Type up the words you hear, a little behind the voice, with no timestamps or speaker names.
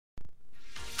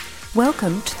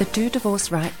Welcome to the Do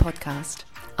Divorce Right podcast.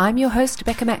 I'm your host,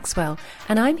 Becca Maxwell,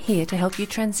 and I'm here to help you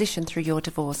transition through your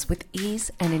divorce with ease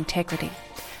and integrity,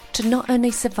 to not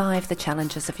only survive the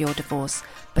challenges of your divorce,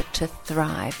 but to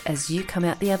thrive as you come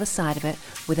out the other side of it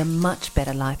with a much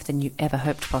better life than you ever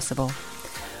hoped possible.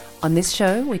 On this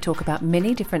show, we talk about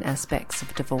many different aspects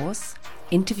of divorce,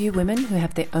 interview women who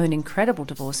have their own incredible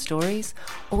divorce stories,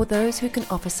 or those who can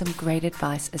offer some great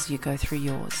advice as you go through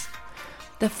yours.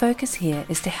 The focus here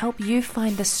is to help you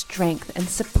find the strength and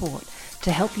support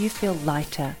to help you feel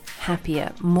lighter,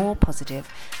 happier, more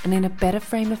positive, and in a better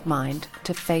frame of mind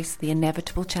to face the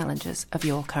inevitable challenges of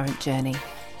your current journey.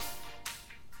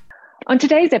 On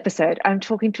today's episode, I'm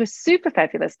talking to a super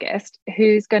fabulous guest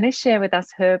who's going to share with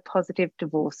us her positive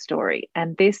divorce story,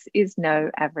 and this is no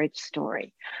average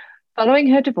story. Following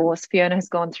her divorce, Fiona has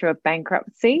gone through a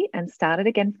bankruptcy and started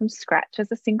again from scratch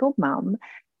as a single mum,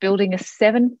 building a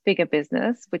 7-figure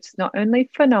business, which is not only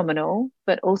phenomenal,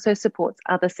 but also supports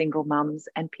other single mums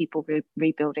and people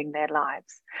rebuilding their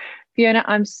lives. Fiona,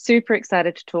 I'm super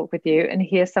excited to talk with you and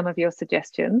hear some of your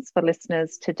suggestions for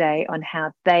listeners today on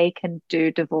how they can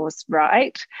do divorce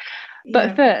right. Yeah.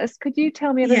 But first, could you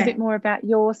tell me a little bit more about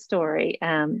your story,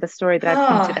 the story that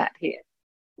I've hinted at here?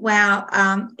 Wow.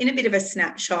 In a bit of a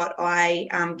snapshot,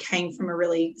 I came from a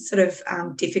really sort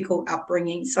of difficult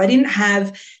upbringing. So I didn't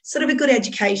have sort of a good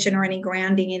education or any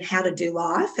grounding in how to do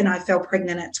life. And I fell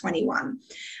pregnant at 21.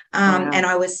 Wow. And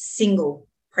I was single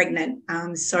pregnant.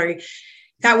 So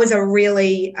that was a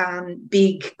really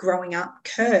big growing up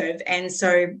curve. And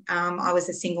so I was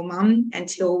a single mum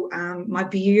until my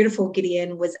beautiful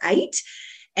Gideon was 8.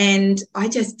 And I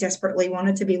just desperately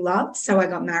wanted to be loved. So I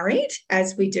got married,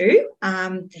 as we do.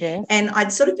 Yes. And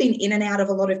I'd sort of been in and out of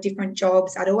a lot of different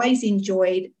jobs. I'd always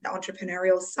enjoyed the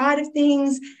entrepreneurial side of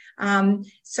things.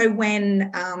 So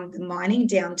when the mining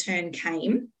downturn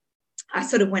came, I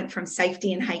sort of went from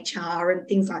safety and HR and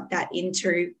things like that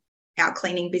into our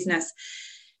cleaning business.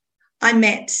 I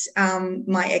met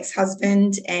my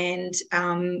ex-husband and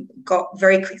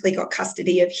very quickly got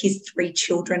custody of his 3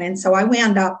 children. And so I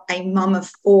wound up a mum of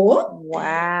 4.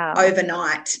 Wow.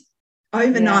 Overnight.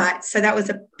 Yeah. So that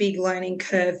was a big learning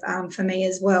curve for me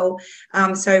as well.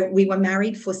 So we were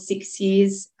married for 6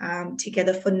 years,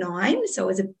 together for 9. So it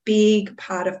was a big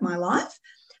part of my life.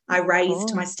 I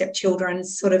raised my stepchildren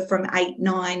sort of from 8,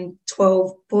 9,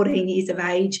 12, 14 years of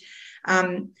age,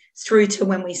 through to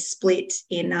when we split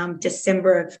in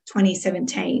December of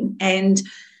 2017. And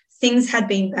things had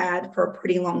been bad for a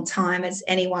pretty long time, as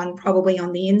anyone probably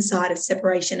on the inside of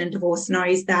separation and divorce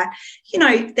knows that, you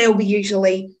know, there'll be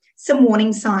usually some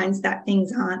warning signs that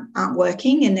things aren't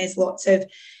working, and there's lots of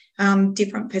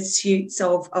different pursuits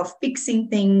of fixing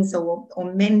things or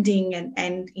mending.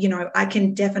 And, you know, I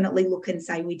can definitely look and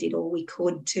say we did all we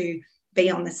could to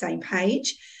be on the same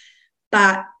page.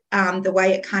 But the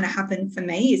way it kind of happened for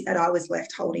me is that I was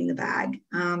left holding the bag.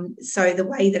 So the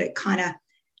way that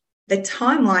the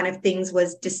timeline of things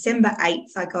was December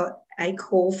 8th, I got a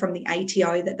call from the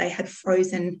ATO that they had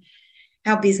frozen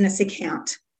our business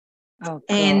account. Oh, gosh.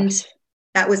 And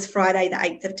that was Friday, the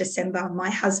 8th of December. My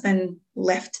husband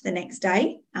left the next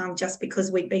day just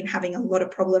because we'd been having a lot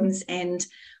of problems, and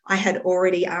I had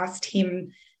already asked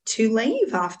him to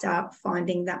leave after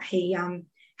finding that he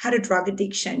had a drug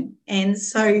addiction. And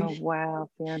so oh, wow,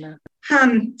 Fiona.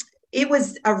 It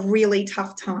was a really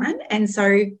tough time. And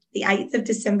so the 8th of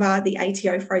December, the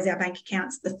ATO froze our bank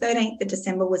accounts. The 13th of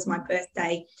December was my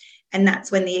birthday. And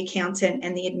that's when the accountant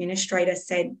and the administrator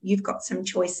said, you've got some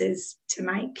choices to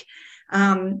make.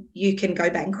 You can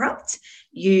go bankrupt.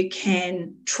 You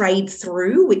can trade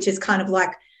through, which is kind of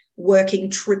like working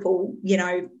triple, you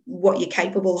know, what you're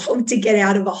capable of to get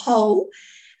out of a hole.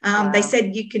 Wow. They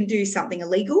said you can do something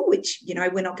illegal, which, you know,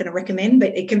 we're not going to recommend,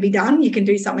 but it can be done. You can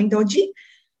do something dodgy,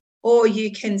 or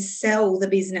you can sell the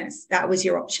business. That was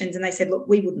your options. And they said, look,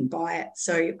 we wouldn't buy it.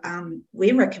 So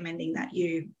we're recommending that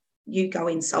you go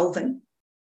insolvent.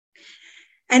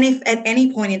 And if at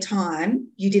any point in time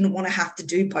you didn't want to have to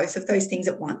do both of those things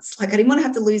at once, like I didn't want to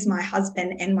have to lose my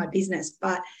husband and my business,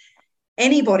 but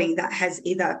anybody that has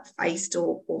either faced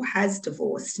or has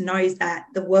divorced knows that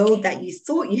the world that you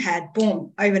thought you had,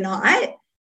 boom, overnight,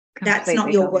 that's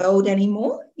not your world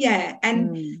anymore. Yeah.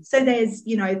 And so there's,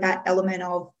 you know, that element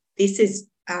of this is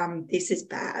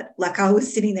bad. Like I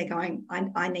was sitting there going,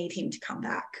 I need him to come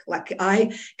back. Like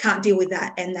I can't deal with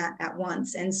that and that at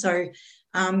once. And so,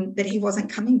 but he wasn't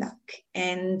coming back.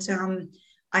 And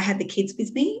I had the kids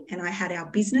with me, and I had our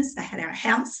business, I had our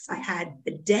house, I had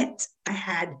the debt, I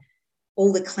had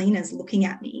all the cleaners looking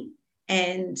at me.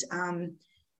 And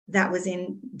that was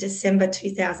in December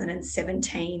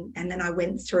 2017. And then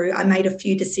I made a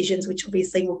few decisions, which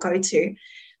obviously we'll go to.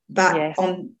 But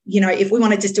if we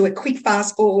want to just do a quick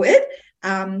fast forward,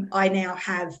 I now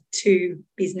have 2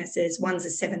 businesses. One's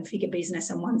a 7-figure business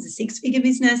and one's a 6-figure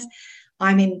business.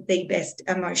 I'm in the best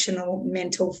emotional,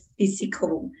 mental,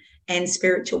 physical, and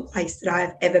spiritual place that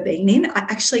I've ever been in. I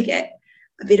actually get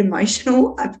a bit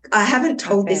emotional. I haven't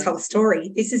told this whole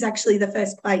story. This is actually the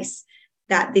first place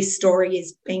that this story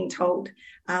is being told.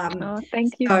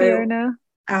 Thank you, Fiona.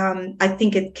 I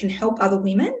think it can help other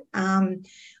women.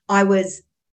 I was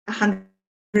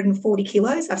 140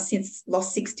 kilos. I've since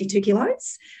lost 62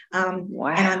 kilos. Wow.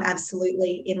 And I'm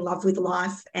absolutely in love with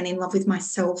life and in love with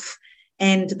myself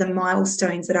and the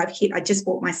milestones that I've hit. I just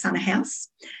bought my son a house.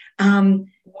 In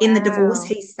the divorce,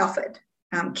 he suffered.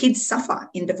 Kids suffer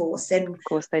in divorce. And of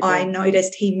course they do. I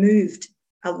noticed he moved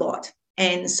a lot.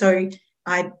 And so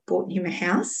I bought him a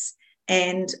house,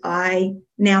 and I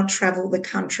now travel the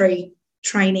country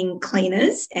training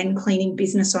cleaners and cleaning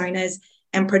business owners,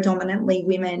 and predominantly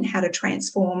women, how to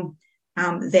transform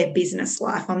their business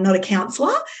life. I'm not a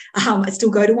counsellor. I still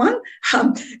go to one.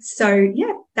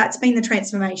 That's been the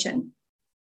transformation.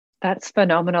 That's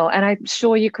phenomenal. And I'm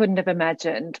sure you couldn't have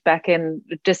imagined back in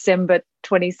December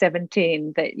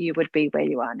 2017 that you would be where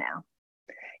you are now.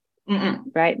 Mm-mm.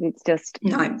 Right? It's just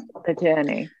the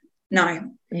journey.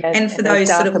 No. And for those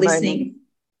sort of listening,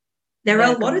 there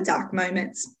are a lot of dark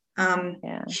moments.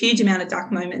 Huge amount of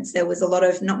dark moments. There was a lot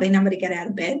of not being able to get out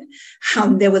of bed.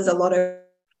 There was a lot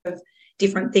of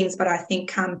different things, but I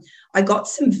think I got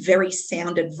some very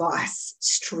sound advice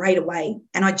straight away,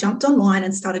 and I jumped online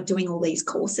and started doing all these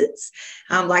courses.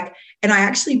 And I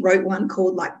actually wrote one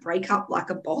called Break Up Like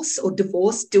a Boss or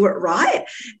Divorce, Do It Right.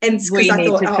 And because I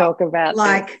thought, talk about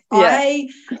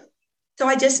So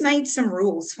I just made some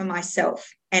rules for myself.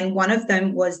 And one of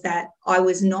them was that I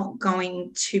was not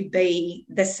going to be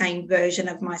the same version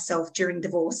of myself during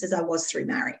divorce as I was through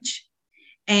marriage.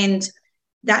 And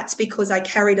that's because I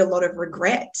carried a lot of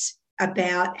regret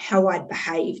about how I'd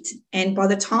behaved. And by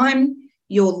the time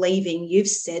you're leaving, you've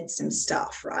said some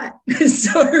stuff, right?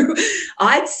 So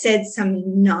I'd said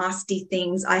some nasty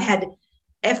things. I had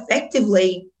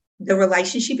effectively, the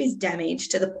relationship is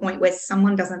damaged to the point where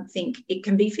someone doesn't think it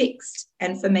can be fixed.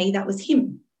 And for me, that was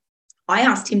him. I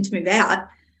asked him to move out,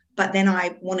 but then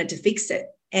I wanted to fix it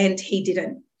and he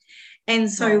didn't.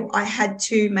 And so I had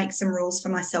to make some rules for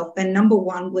myself. And number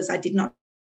one was I did not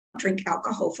drink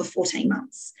alcohol for 14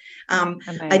 months.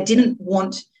 I didn't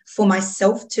want for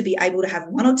myself to be able to have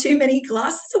one or too many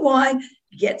glasses of wine,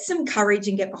 get some courage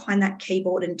and get behind that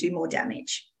keyboard and do more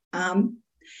damage. The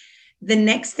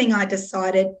next thing I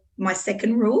decided, my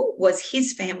second rule was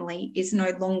his family is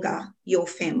no longer your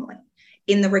family,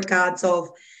 in the regards of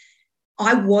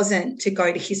I wasn't to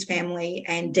go to his family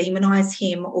and demonize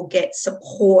him or get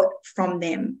support from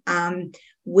them.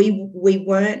 We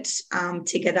weren't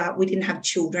together. We didn't have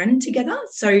children together.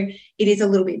 So it is a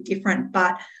little bit different.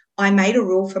 But I made a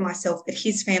rule for myself that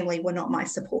his family were not my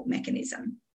support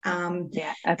mechanism. And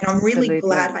I'm really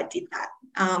glad I did that.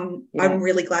 I'm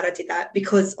really glad I did that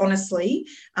because honestly,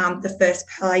 the first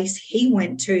place he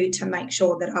went to make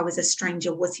sure that I was a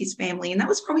stranger was his family. And that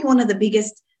was probably one of the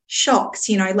biggest shocks,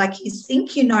 you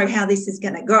think you know how this is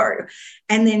going to go.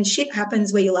 And then shit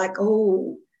happens where you're like,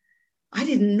 oh, I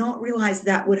did not realize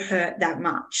that would hurt that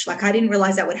much. I didn't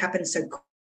realize that would happen so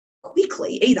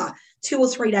quickly either. 2 or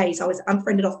 3 days, I was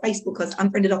unfriended off Facebook, I was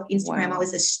unfriended off Instagram. Wow. I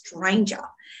was a stranger.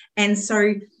 And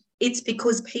so it's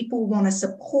because people want to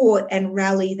support and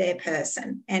rally their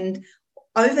person. And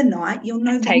overnight, you'll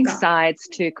no longer take sides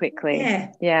too quickly.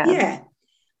 Yeah.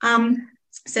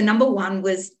 So number one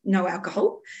was no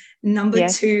alcohol. Number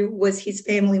two was his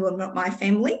family were not my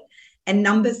family. And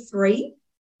number three,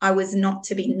 I was not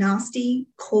to be nasty,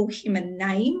 call him a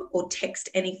name, or text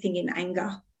anything in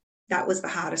anger. That was the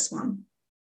hardest one.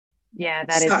 Yeah,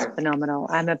 that is phenomenal.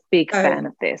 I'm a big fan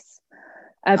of this.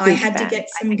 I had to get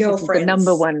some girlfriends. The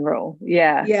number one rule.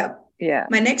 Yeah.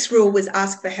 My next rule was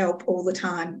ask for help all the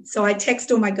time. So I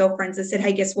text all my girlfriends and said,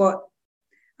 hey, guess what?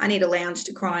 I need a lounge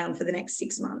to cry on for the next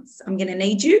 6 months. I'm going to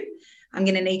need you. I'm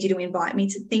going to need you to invite me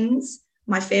to things.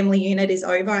 My family unit is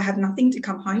over. I have nothing to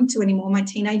come home to anymore. My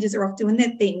teenagers are off doing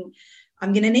their thing.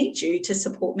 I'm going to need you to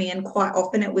support me. And quite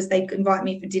often it was they'd invite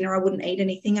me for dinner. I wouldn't eat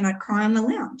anything and I'd cry on the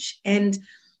lounge. And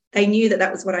they knew that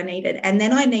that was what I needed. And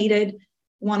then I needed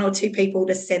 1 or 2 people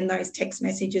to send those text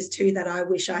messages to that I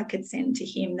wish I could send to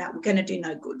him that were going to do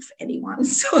no good for anyone.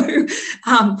 So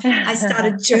I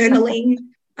started journaling.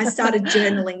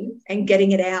 And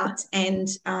getting it out. And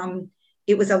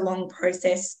it was a long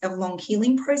process, a long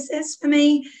healing process for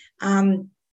me.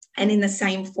 And in the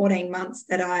same 14 months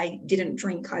that I didn't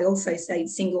drink, I also stayed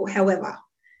single. However,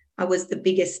 I was the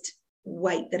biggest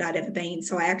weight that I'd ever been.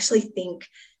 So I actually think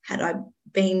had I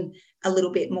been a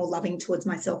little bit more loving towards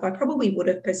myself, I probably would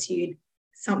have pursued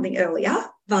something earlier,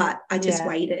 but I just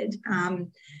waited.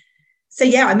 So,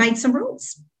 yeah, I made some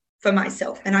rules for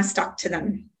myself and I stuck to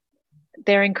them.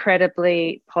 They're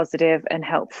incredibly positive and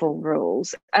helpful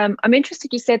rules. I'm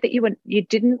interested, you said that you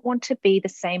didn't want to be the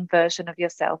same version of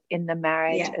yourself in the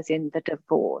marriage as in the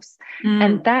divorce.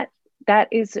 And that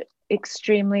is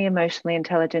extremely emotionally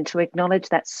intelligent to acknowledge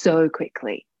that so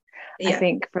quickly. I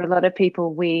think for a lot of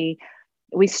people, we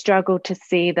struggle to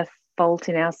see the fault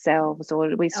in ourselves,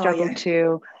 or we struggle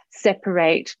to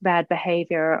separate bad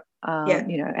behavior,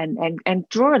 and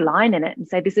draw a line in it and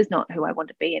say, this is not who I want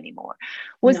to be anymore.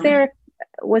 Was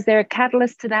there a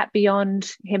catalyst to that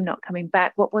beyond him not coming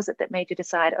back? What was it that made you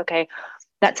decide, okay,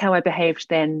 that's how I behaved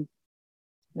then,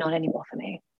 not anymore for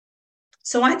me?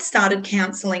 So I'd started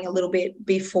counselling a little bit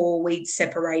before we'd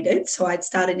separated. So I'd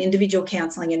started individual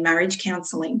counselling and marriage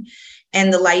counselling.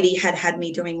 And the lady had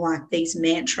me doing like these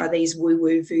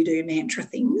woo-woo voodoo mantra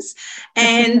things.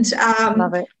 And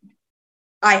love it.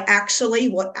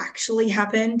 What actually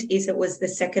happened is it was the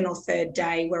second or third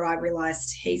day where I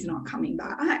realised he's not coming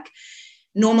back.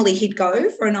 Normally he'd go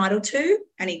for a night or two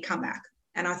and he'd come back.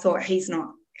 And I thought, he's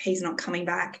not coming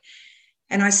back.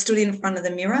 And I stood in front of the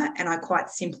mirror and I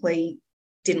quite simply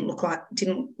didn't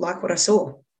like what I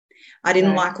saw. I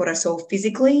didn't like what I saw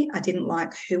physically. I didn't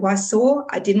like who I saw.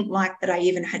 I didn't like that I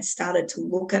even had started to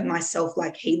look at myself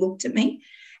like he looked at me.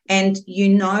 And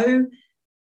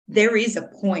there is a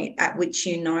point at which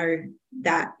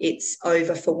that it's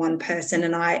over for one person.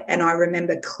 And I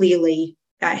remember clearly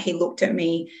that he looked at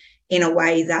me in a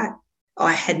way that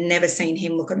I had never seen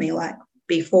him look at me like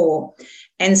before.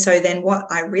 And so then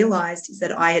what I realized is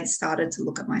that I had started to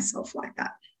look at myself like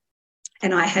that.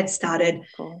 And I had started.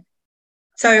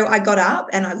 So I got up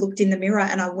and I looked in the mirror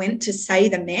and I went to say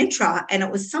the mantra, and it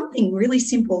was something really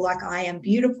simple, like, I am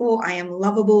beautiful, I am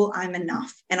lovable, I'm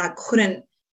enough. And I couldn't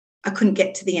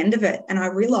get to the end of it. And I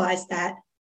realized that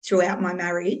throughout my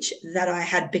marriage that I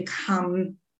had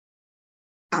become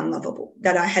unlovable,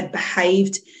 that I had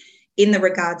behaved in the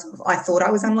regards of, I thought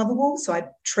I was unlovable, so I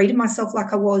treated myself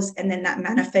like I was, and then that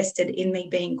manifested in me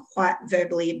being quite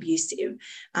verbally abusive,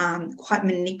 quite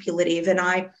manipulative. And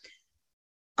I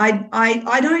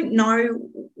don't know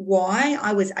why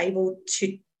I was able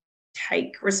to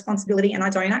take responsibility, and I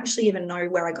don't actually even know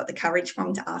where I got the courage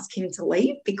from to ask him to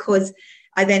leave, because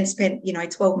I then spent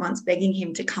 12 months begging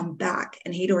him to come back,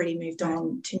 and he'd already moved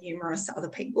on to numerous other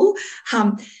people.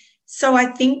 So I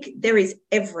think there is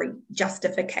every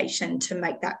justification to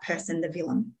make that person the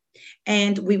villain.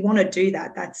 And we want to do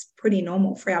that. That's pretty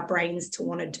normal for our brains to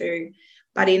want to do.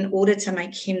 But in order to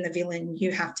make him the villain,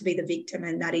 you have to be the victim,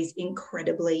 and that is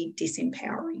incredibly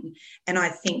disempowering. And I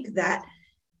think that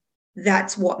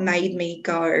that's what made me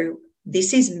go,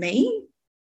 this is me.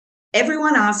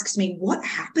 Everyone asks me, what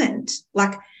happened?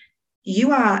 Like,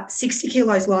 you are 60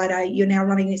 kilos lighter. You're now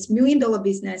running this $1 million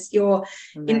business. You're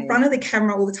in front of the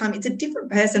camera all the time. It's a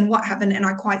different person. What happened? And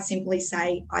I quite simply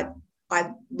say, I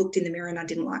looked in the mirror and I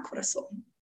didn't like what I saw.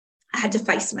 I had to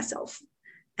face myself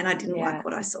and I didn't like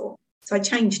what I saw. So I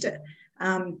changed it.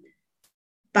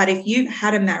 But if you've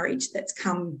had a marriage that's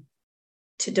come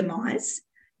to demise,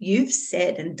 you've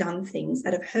said and done things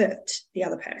that have hurt the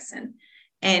other person.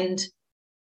 And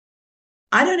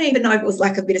I don't even know if it was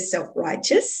like a bit of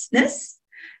self-righteousness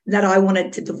that I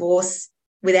wanted to divorce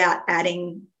without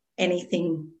adding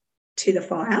anything to the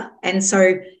fire. And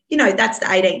so, that's the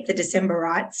 18th of December,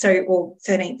 right? Or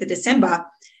 13th of December.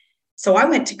 So I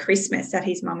went to Christmas at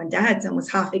his mum and dad's and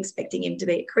was half expecting him to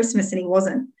be at Christmas, and he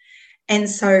wasn't. And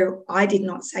so I did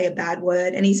not say a bad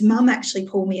word. And his mum actually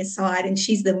pulled me aside, and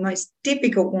she's the most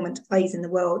difficult woman to please in the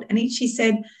world. And she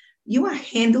said, you are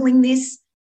handling this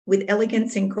with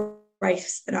elegance and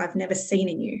grace that I've never seen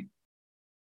in you.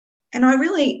 And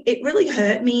it really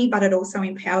hurt me, but it also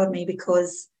empowered me,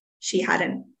 because she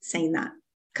hadn't seen that,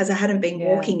 because I hadn't been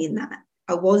walking in that.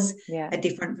 I was a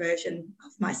different version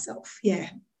of myself. Yeah.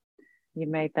 You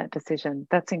made that decision.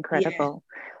 That's incredible.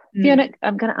 Yeah. Fiona,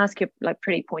 I'm going to ask you like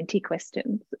pretty pointy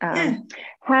questions.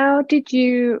 How did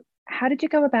you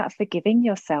go about forgiving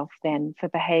yourself then for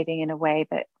behaving in a way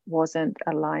that wasn't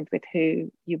aligned with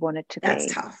who you wanted to be?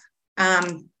 That's tough.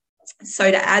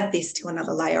 So to add this to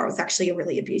another layer, I was actually a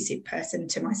really abusive person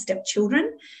to my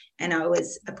stepchildren, and I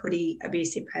was a pretty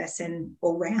abusive person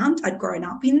all round. I'd grown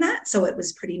up in that, so it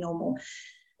was pretty normal.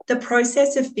 The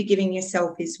process of forgiving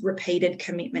yourself is repeated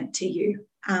commitment to you.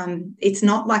 It's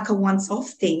not like a once-off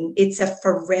thing. It's a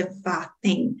forever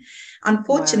thing.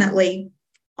 Unfortunately,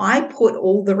 I put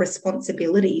all the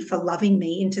responsibility for loving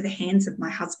me into the hands of my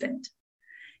husband.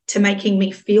 To making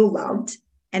me feel loved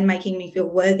and making me feel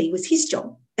worthy was his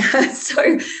job.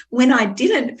 So when I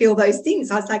didn't feel those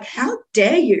things, I was like, how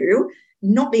dare you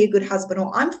not be a good husband?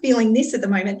 Or I'm feeling this at the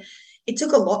moment. It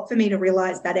took a lot for me to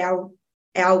realize that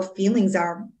our feelings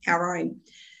are our own.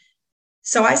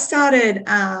 So I started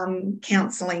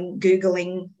counseling,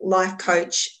 Googling life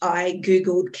coach. I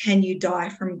Googled, can you die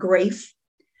from grief?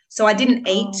 So I didn't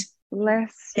eat.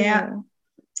 Bless you.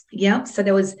 Yeah. So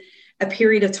there was a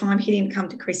period of time he didn't come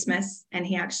to Christmas, and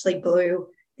he actually blew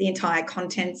the entire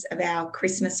contents of our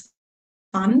Christmas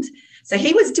fund. So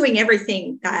he was doing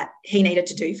everything that he needed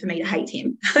to do for me to hate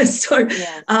him. So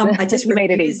I just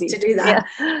refused to do that.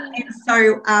 Yeah. And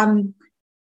so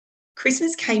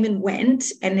Christmas came and went,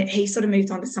 and he sort of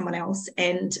moved on to someone else.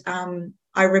 And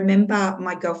I remember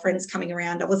my girlfriends coming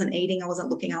around. I wasn't eating. I wasn't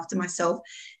looking after myself.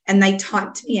 And they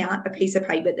typed me out a piece of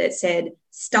paper that said,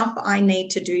 stuff I need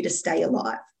to do to stay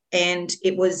alive. And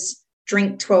it was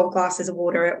drink 12 glasses of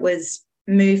water. It was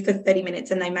move for 30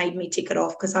 minutes. And they made me tick it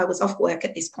off because I was off work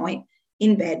at this point,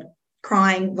 in bed,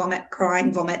 crying,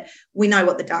 vomit. We know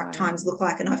what the dark times look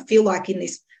like. And I feel like in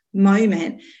this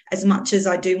moment, as much as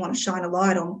I do want to shine a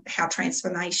light on how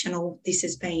transformational this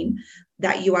has been,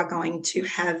 that you are going to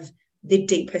have the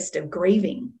deepest of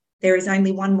grieving. There is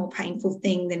only one more painful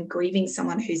thing than grieving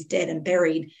someone who's dead and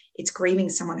buried. It's grieving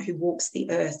someone who walks the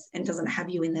earth and doesn't have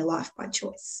you in their life by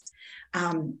choice.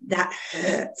 That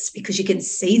hurts because you can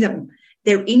see them.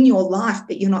 They're in your life,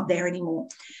 but you're not there anymore.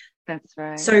 That's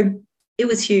right. So it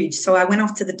was huge. So I went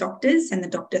off to the doctors, and the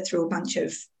doctor threw a bunch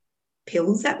of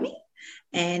pills at me,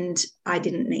 and I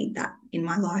didn't need that in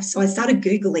my life. So I started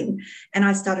Googling, and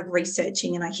I started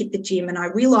researching, and I hit the gym, and I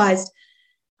realized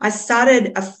I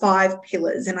started a 5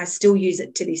 pillars, and I still use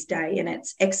it to this day. And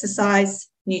it's exercise,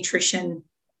 nutrition,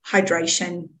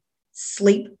 hydration,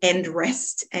 sleep, and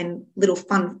rest. And little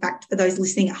fun fact for those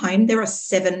listening at home, there are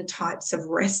 7 types of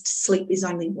rest. Sleep is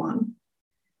only one.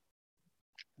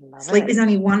 Sleep is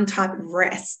only one type of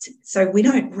rest. So we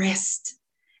don't rest.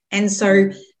 And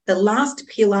so the last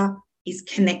pillar is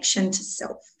connection to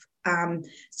self.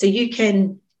 So you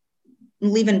can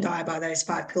live and die by those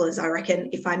 5 pillars. I reckon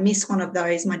if I miss one of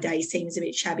those, my day seems a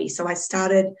bit shabby. So I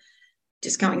started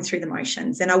just going through the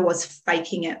motions, and I was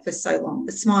faking it for so long.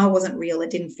 The smile wasn't real. It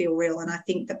didn't feel real. And I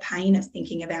think the pain of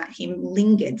thinking about him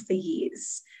lingered for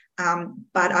years.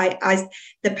 But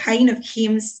the pain of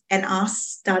him and us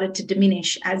started to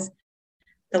diminish as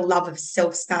the love of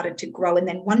self started to grow. And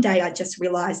then one day I just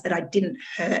realized that I didn't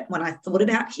hurt when I thought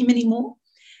about him anymore.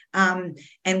 And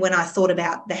when I thought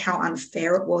about how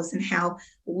unfair it was and how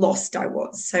lost I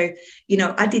was. So,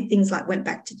 I did things like went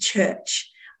back to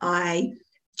church. I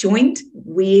joined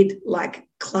weird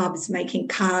clubs making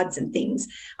cards and things.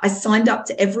 I signed up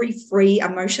to every free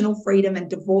emotional freedom and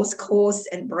divorce course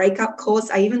and breakup course.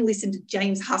 I even listened to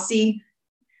James Hussey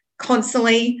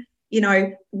constantly,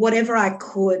 whatever I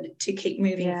could to keep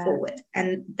moving forward.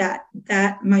 And that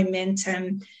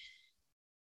momentum,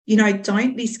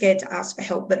 don't be scared to ask for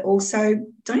help, but also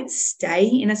don't stay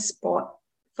in a spot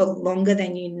for longer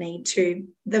than you need to.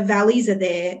 The valleys are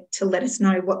there to let us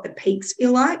know what the peaks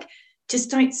feel like. Just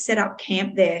don't set up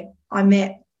camp there. I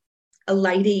met a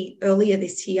lady earlier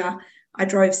this year. I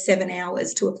drove 7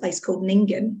 hours to a place called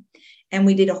Nyngan, and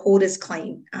we did a hoarders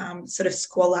clean, sort of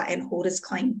squalor and hoarders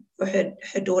clean for her.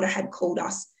 Her daughter had called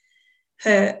us.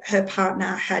 Her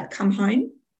partner had come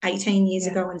home 18 years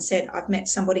ago and said, I've met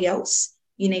somebody else.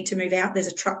 You need to move out. There's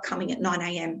a truck coming at 9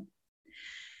 a.m.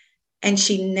 And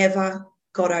she never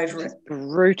got over it.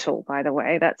 Brutal, by the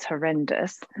way. That's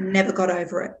horrendous. Never got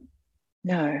over it.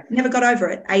 No. Never got over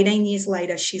it. 18 years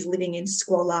later, she's living in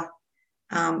squalor.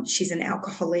 She's an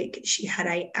alcoholic. She had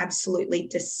a absolutely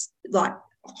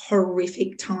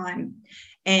horrific time.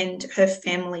 And her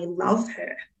family love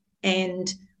her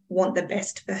and want the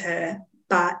best for her,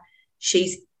 but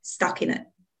she's stuck in it.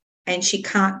 And she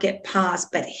can't get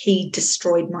past, but he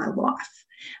destroyed my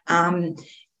life.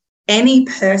 Any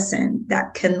person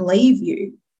that can leave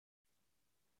you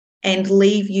and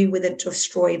leave you with a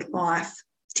destroyed life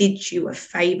did you a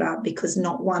favor, because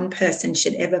not one person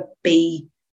should ever be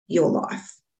your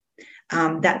life.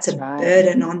 That's a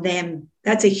burden on them.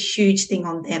 That's a huge thing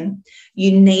on them.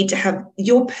 You need to have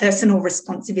your personal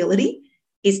responsibility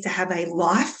is to have a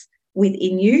life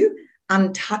within you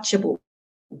untouchable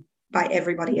by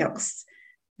everybody else.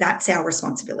 That's our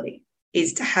responsibility,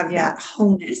 is to have that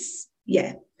wholeness.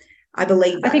 Yeah, I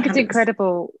believe that. I think it's 100%.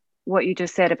 Incredible what you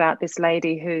just said about this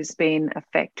lady who's been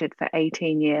affected for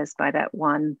 18 years by that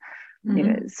one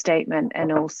statement,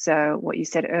 and also what you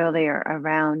said earlier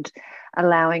around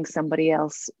allowing somebody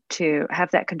else to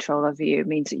have that control over you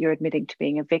means that you're admitting to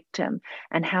being a victim,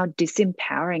 and how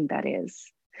disempowering that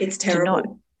is. It's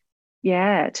terrible.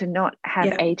 To not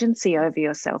have agency over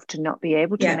yourself, to not be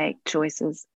able to make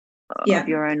choices of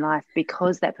your own life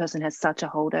because that person has such a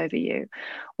hold over you.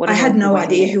 I had no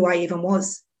idea who I even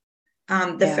was.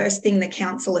 The first thing the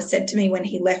counsellor said to me when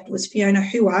he left was, Fiona,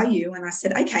 who are you? And I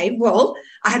said, okay, well,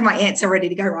 I had my answer ready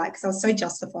to go, right, because I was so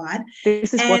justified.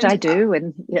 This is what I do.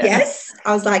 And yes,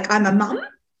 I was like, I'm a mum.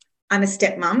 I'm a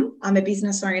stepmom. I'm a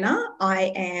business owner.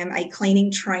 I am a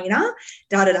cleaning trainer,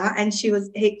 And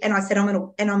and I said,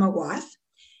 I'm a wife.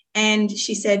 And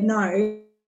she said, no,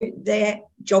 they're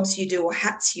jobs you do or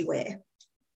hats you wear.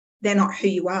 They're not who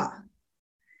you are.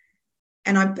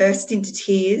 And I burst into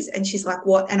tears, and she's like,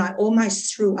 what? And I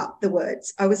almost threw up the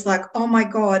words. I was like, oh my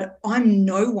God, I'm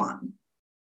no one.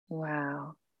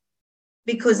 Wow.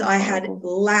 Because I had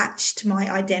latched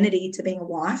my identity to being a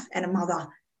wife and a mother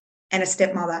and a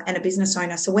stepmother and a business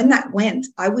owner. So when that went,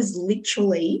 I was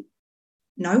literally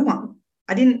no one.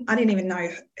 I didn't even know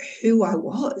who I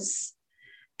was.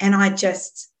 And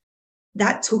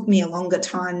that took me a longer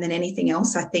time than anything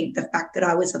else. I think the fact that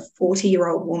I was a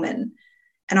 40-year-old woman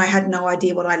and I had no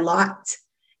idea what I liked.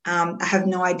 I have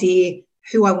no idea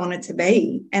who I wanted to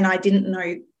be, and I didn't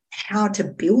know how to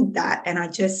build that. And I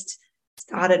just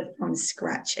started from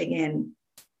scratch again.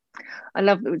 I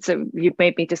love, so you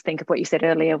made me just think of what you said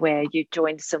earlier, where you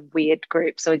joined some weird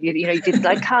groups, or you did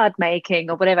like card making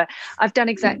or whatever. I've done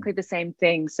exactly the same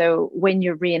thing. So when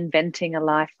you're reinventing a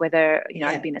life, whether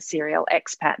I've been a serial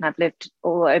expat and I've lived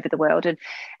all over the world,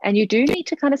 and you do need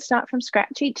to kind of start from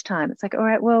scratch each time. It's like, all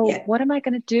right, well, what am I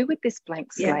going to do with this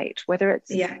blank slate? Whether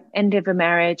it's end of a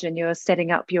marriage and you're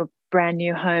setting up your brand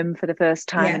new home for the first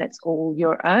time and it's all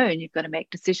your own, you've got to make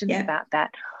decisions about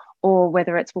that. Or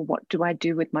whether it's, well, what do I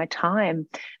do with my time?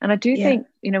 And I do think,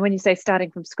 when you say starting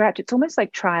from scratch, it's almost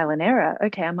like trial and error.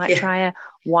 Okay, I might try a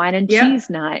wine and cheese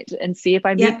night and see if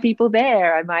I meet people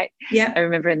there. I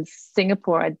remember in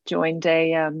Singapore, I joined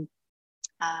it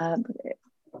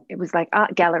was like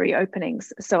art gallery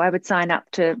openings. So I would sign up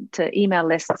to email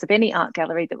lists of any art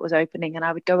gallery that was opening, and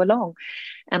I would go along.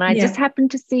 And I just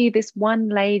happened to see this one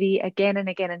lady again and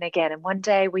again and again. And one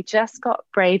day we just got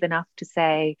brave enough to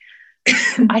say,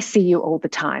 I see you all the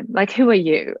time. Like, who are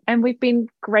you? And we've been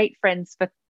great friends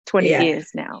for 20 years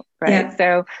now, right?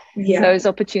 So those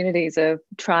opportunities of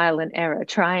trial and error,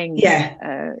 trying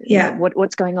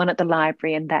what's going on at the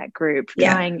library in that group,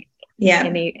 trying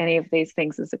any of these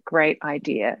things is a great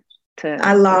idea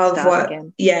I love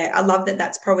that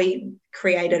that's probably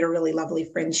created a really lovely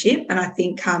friendship. And I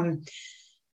think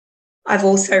I've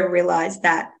also realized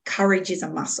that courage is a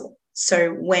muscle. So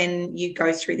when you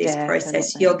go through this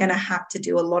process, you're going to have to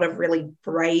do a lot of really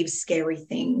brave, scary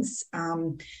things.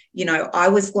 I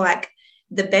was like,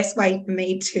 the best way for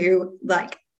me to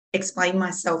like explain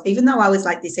myself, even though I was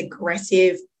like this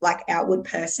aggressive, like outward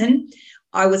person,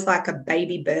 I was like a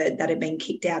baby bird that had been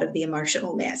kicked out of the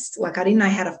emotional nest. Like I didn't know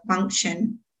how to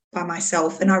function by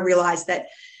myself. And I realized that,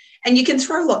 and you can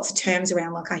throw lots of terms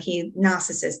around, like I hear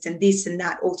narcissist and this and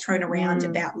that all thrown around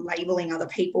about labeling other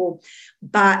people.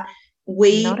 But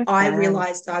I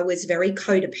realized I was very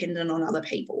codependent on other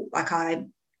people.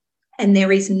 And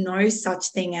there is no such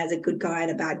thing as a good guy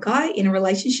and a bad guy in a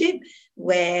relationship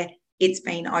where it's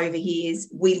been over years.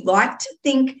 We like to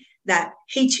think that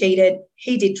he cheated,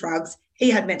 he did drugs, he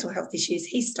had mental health issues,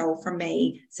 he stole from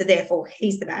me, so therefore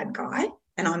he's the bad guy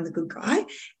and I'm the good guy.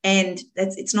 And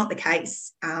it's not the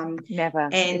case. Never.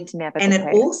 And never. And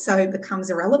it also becomes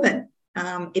irrelevant.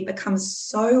 It becomes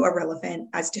so irrelevant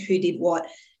as to who did what,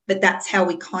 but that's how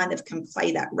we kind of can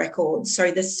play that record.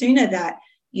 So the sooner that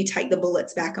you take the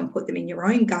bullets back and put them in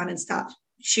your own gun and start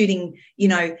shooting,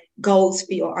 goals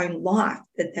for your own life,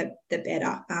 the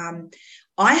better.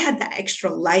 I had that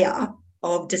extra layer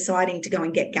of deciding to go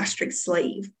and get gastric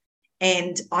sleeve,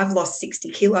 and I've lost 60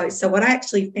 kilos. So what I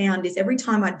actually found is every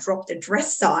time I dropped a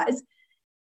dress size,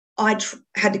 I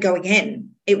had to go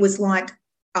again. It was like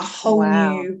a whole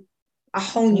new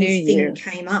thing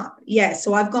came up. Yeah.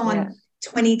 So I've gone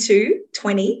 22,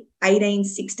 20, 18,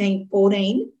 16,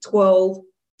 14, 12,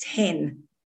 10.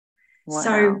 Wow.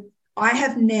 So I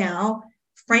have now,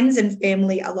 friends and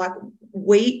family are like,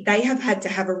 they have had to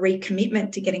have a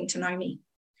recommitment to getting to know me.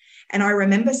 And I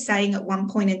remember saying at one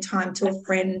point in time to a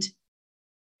friend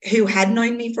who had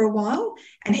known me for a while,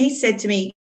 and he said to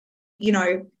me,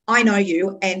 I know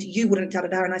you and you wouldn't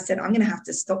da-da-da. And I said, I'm going to have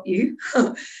to stop you.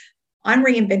 I'm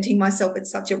reinventing myself at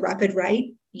such a rapid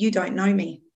rate. You don't know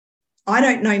me. I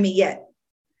don't know me yet.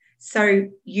 So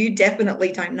you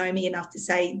definitely don't know me enough to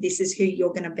say this is who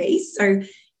you're going to be. So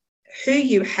who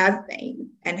you have been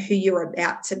and who you're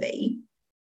about to be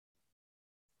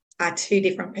are two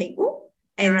different people.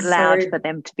 You're and allowed so for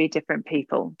them to be different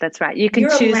people. That's right. You can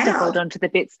choose to hold on to the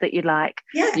bits that you like.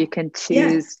 Yeah. You can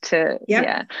choose to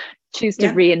choose to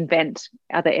reinvent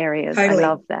other areas. Totally. I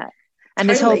love that. And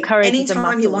this whole courage is a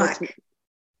muscle. You like.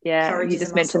 You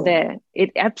just mentioned there. It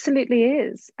absolutely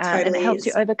is. Totally and it helps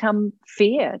you overcome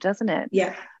fear, doesn't it?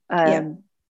 Yeah.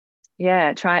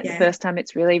 Try it the first time.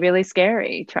 It's really, really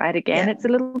scary. Try it again. It's a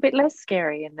little bit less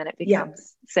scary, and then it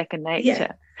becomes second nature.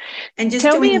 Yeah. And just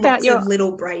tell me about lots of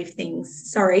little brave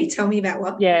things. Sorry, tell me about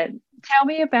what? Yeah. Tell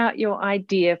me about your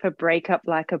idea for Break Up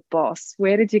Like a Boss.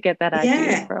 Where did you get that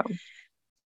idea from?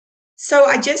 So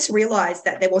I just realized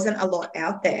that there wasn't a lot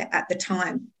out there at the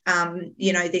time.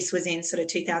 This was in sort of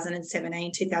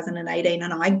 2017, 2018,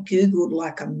 and I Googled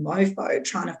like a mofo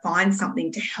trying to find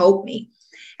something to help me.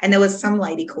 And there was some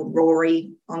lady called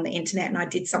Rory on the internet, and I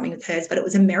did something with hers, but it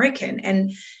was American.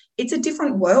 And it's a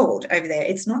different world over there.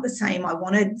 It's not the same. I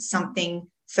wanted something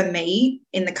for me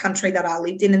in the country that I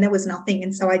lived in, and there was nothing.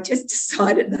 And so I just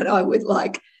decided that I would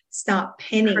start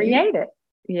penning. Create it.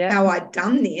 Yeah. How I'd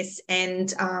done this and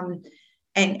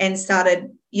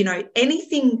started,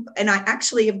 anything. And I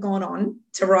actually have gone on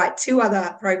to write 2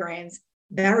 other programs,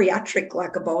 Bariatric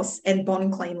Like a Boss and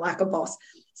Bond Clean Like a Boss.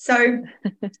 So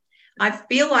I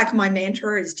feel like my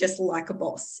mantra is just like a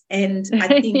boss. And I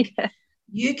think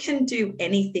you can do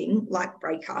anything like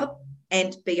break up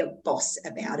and be a boss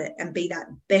about it and be that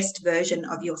best version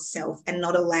of yourself and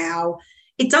not allow.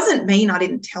 It doesn't mean I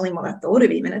didn't tell him what I thought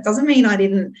of him, and it doesn't mean I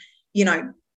didn't,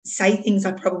 say things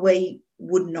I probably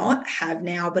would not have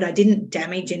now, but I didn't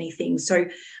damage anything. So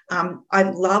I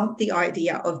love the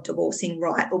idea of divorcing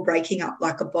right or breaking up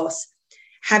like a boss,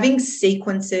 having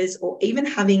sequences or even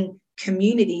having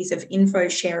communities of info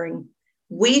sharing.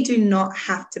 We do not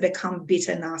have to become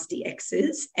bitter, nasty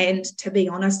exes. And to be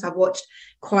honest, I've watched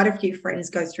quite a few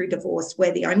friends go through divorce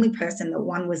where the only person that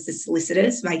won was the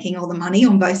solicitors making all the money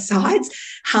on both sides,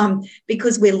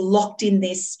 because we're locked in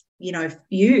this,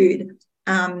 feud.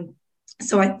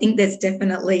 So I think there's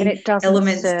definitely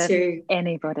elements to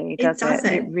anybody. Does it?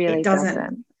 It really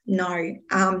doesn't. No.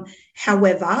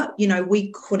 However,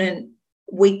 we couldn't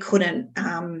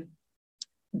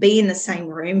be in the same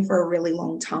room for a really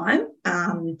long time.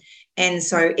 And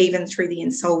so even through the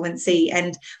insolvency,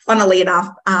 and funnily enough,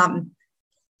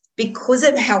 because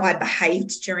of how I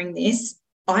behaved during this,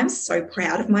 I'm so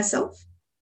proud of myself.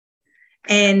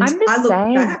 And I look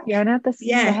back. You're not the same.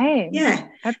 Yeah.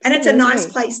 Absolutely. And it's a nice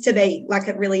place to be. Like,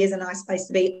 it really is a nice place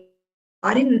to be.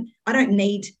 I don't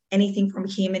need anything from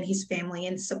him and his family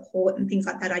and support and things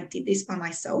like that. I did this by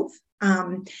myself.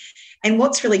 And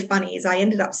what's really funny is I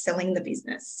ended up selling the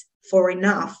business for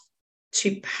enough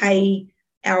to pay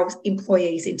our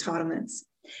employees' entitlements.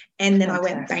 And then I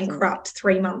went bankrupt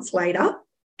 3 months later.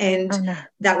 And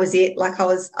that was it. Like I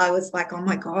was like, oh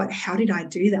my God, how did I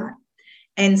do that?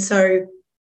 And so,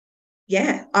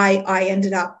 I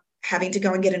ended up having to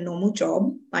go and get a normal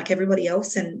job like everybody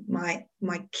else. And my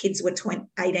kids were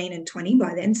 18 and 20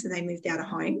 by then, so they moved out of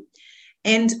home.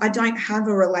 And I don't have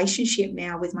a relationship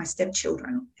now with my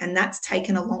stepchildren, and that's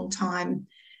taken a long time.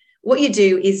 What you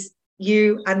do is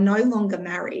you are no longer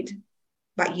married,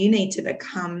 but you need to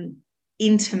become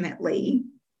intimately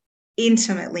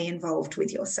involved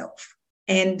with yourself.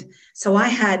 And so I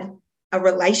had a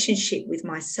relationship with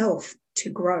myself to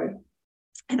grow,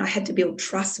 and I had to build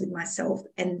trust with myself.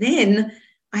 And then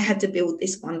I had to build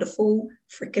this wonderful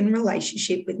freaking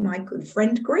relationship with my good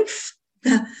friend Grief.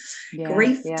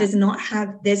 Grief does not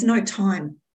have, there's no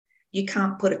time. You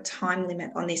can't put a time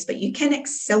limit on this, but you can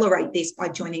accelerate this by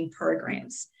joining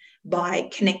programs, by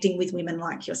connecting with women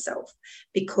like yourself,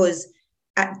 because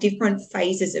at different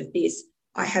phases of this,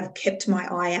 I have kept my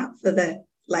eye out for the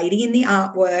lady in the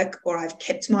artwork, or I've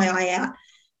kept my eye out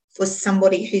for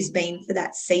somebody who's been for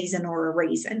that season or a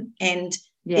reason. And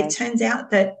it turns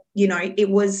out that, it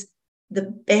was the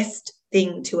best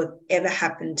thing to have ever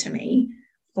happened to me,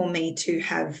 for me to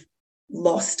have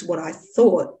lost what I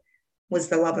thought was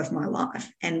the love of my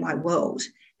life and my world.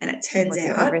 And it turns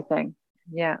out everything.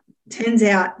 Yeah. Turns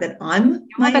out that I'm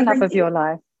the love of your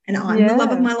life. And I'm the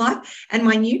love of my life. And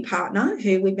my new partner,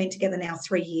 who we've been together now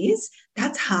 3 years,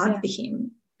 that's hard for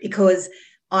him, because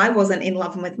I wasn't in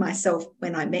love with myself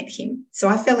when I met him. So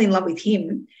I fell in love with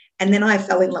him, and then I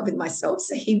fell in love with myself.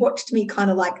 So he watched me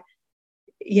kind of like,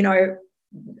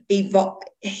 evolve.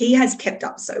 He has kept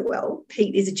up so well.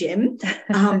 Pete is a gem.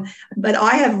 But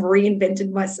I have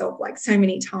reinvented myself like so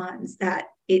many times that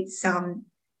it's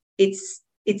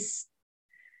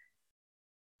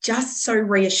just so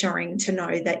reassuring to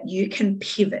know that you can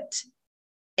pivot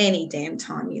any damn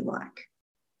time you like.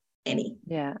 Any.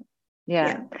 Yeah.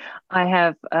 I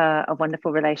have a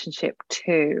wonderful relationship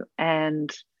too.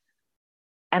 And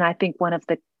I think one of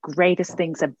the greatest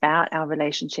things about our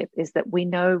relationship is that we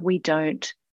know we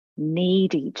don't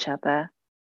need each other,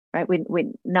 right?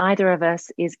 We neither of us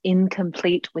is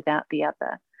incomplete without the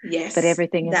other. Yes. But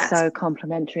everything is so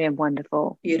complementary and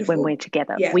wonderful when we're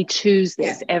together. Yeah. We choose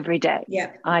this every day.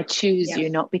 Yeah. I choose you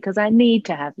not because I need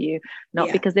to have you,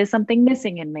 not because there's something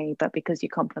missing in me, but because you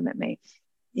complement me.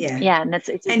 Yeah. Yeah. And it's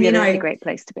really a great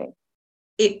place to be.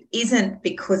 It isn't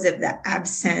because of the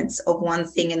absence of one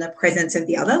thing and the presence of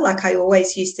the other. Like I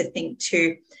always used to think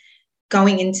too,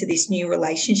 going into this new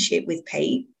relationship with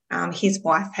Pete, his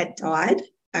wife had died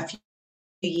a few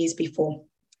years before.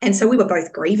 And so we were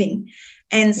both grieving.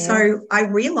 And so I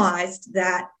realized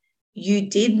that you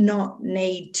did not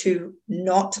need to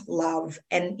not love,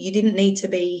 and you didn't need to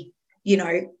be,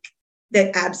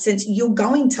 the absence. You're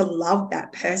going to love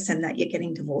that person that you're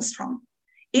getting divorced from.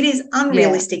 It is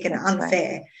unrealistic and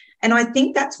unfair. Right. And I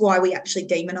think that's why we actually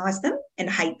demonize them and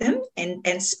hate them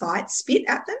and spit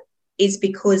at them, is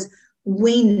because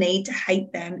we need to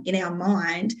hate them in our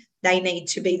mind. They need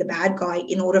to be the bad guy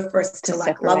in order for us to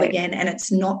like love again. And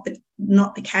it's not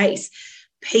the case.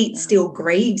 Pete still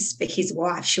grieves for his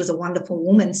wife. She was a wonderful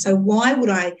woman. So why would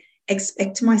I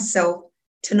expect myself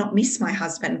to not miss my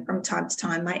husband from time to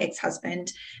time, my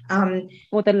ex-husband?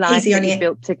 Or the life that you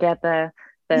built together,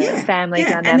 the family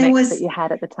dynamics that you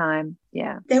had at the time.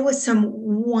 Yeah. There were some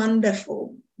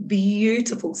wonderful,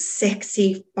 beautiful,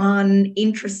 sexy, fun,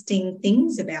 interesting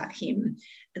things about him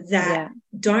that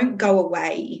don't go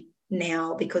away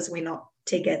now because we're not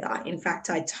together. In fact,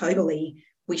 I totally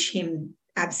wish him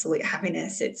absolute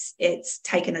happiness. It's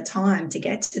taken a time to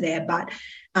get to there, but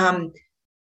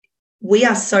we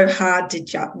are so hard to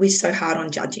judge. We're so hard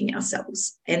on judging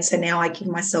ourselves. And so now I give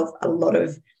myself a lot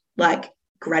of like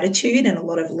gratitude and a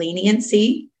lot of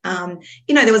leniency.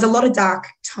 There was a lot of dark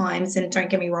times, and don't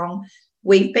get me wrong,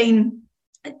 we've been,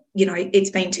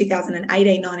 it's been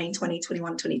 2018, 19, 20,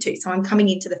 21, 22. So I'm coming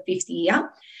into the 5th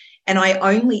year, and I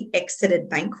only exited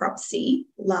bankruptcy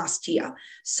last year.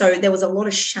 So there was a lot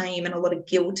of shame and a lot of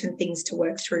guilt and things to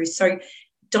work through. So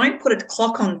don't put a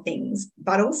clock on things,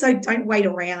 but also don't wait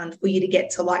around for you to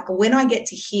get to like, when I get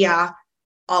to here,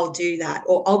 I'll do that,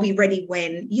 or I'll be ready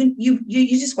when you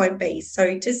just won't be.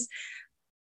 So just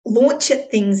launch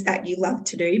at things that you love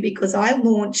to do, because I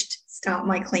launched Start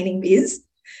My Cleaning Biz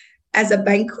as a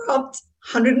bankrupt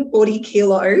 140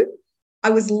 kilo. I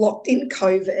was locked in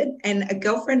COVID, and a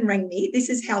girlfriend rang me. This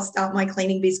is how Start My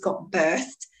Cleaning Biz got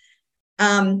birthed.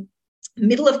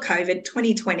 Middle of COVID,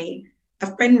 2020,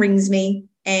 a friend rings me,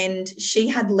 and she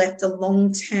had left a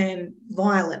long-term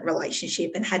violent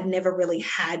relationship and had never really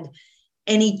had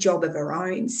any job of her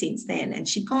own since then. And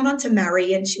she'd gone on to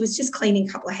marry, and she was just cleaning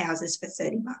a couple of houses for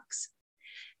 $30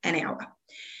 an hour.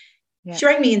 Yeah. She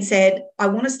rang me and said, I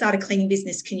want to start a cleaning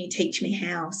business. Can you teach me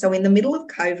how? So in the middle of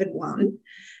COVID one,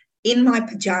 in my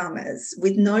pajamas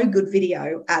with no good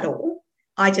video at all,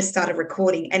 I just started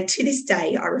recording. And to this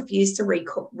day, I refuse to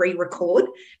re-record,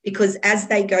 because as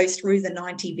they go through the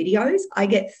 90 videos, I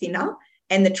get thinner,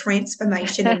 and the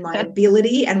transformation in my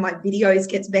ability and my videos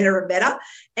gets better and better.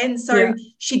 And so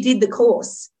she did the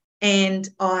course, and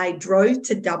I drove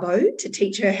to Dubbo to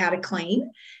teach her how to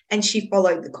clean, and she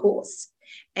followed the course.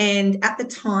 And at the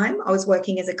time, I was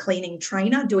working as a cleaning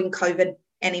trainer doing COVID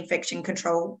and infection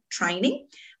control training.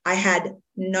 I had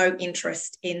no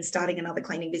interest in starting another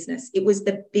cleaning business. It was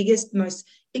the biggest,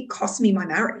 it cost me my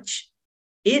marriage.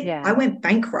 I went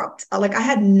bankrupt. I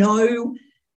had no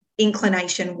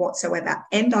inclination whatsoever,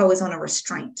 and I was on a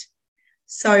restraint.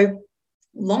 So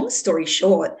long story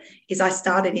short is I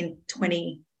started in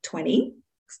 2020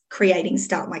 creating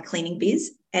Start My Cleaning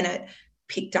Biz, and it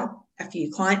picked up a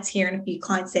few clients here and a few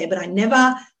clients there, but I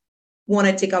never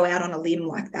wanted to go out on a limb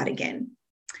like that again.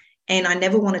 And I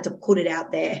never wanted to put it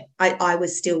out there. I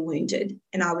was still wounded,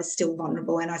 and I was still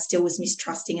vulnerable, and I still was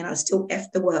mistrusting, and I was still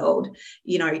F the world.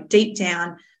 Deep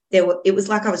down, it was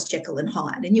like I was Jekyll and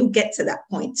Hyde. And you'll get to that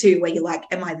point too, where you're like,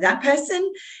 am I that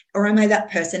person or am I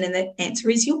that person? And the answer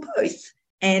is you're both.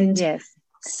 And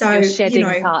so you're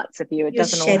shedding parts of you. It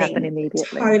doesn't all happen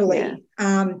immediately. Totally.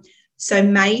 So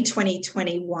May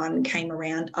 2021 came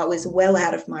around. I was well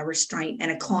out of my restraint,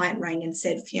 and a client rang and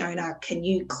said, Fiona, can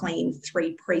you clean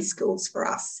 3 preschools for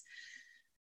us?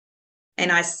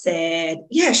 And I said,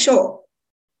 yeah, sure.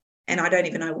 And I don't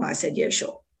even know why I said, yeah,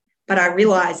 sure. But I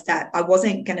realized that I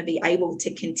wasn't going to be able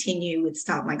to continue with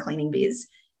Start My Cleaning Biz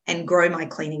and grow my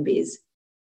cleaning biz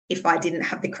if I didn't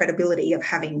have the credibility of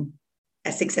having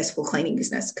a successful cleaning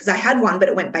business, because I had one, but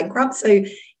it went bankrupt. So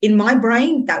in my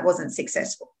brain, that wasn't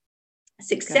successful.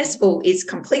 Successful is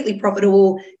completely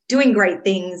profitable, doing great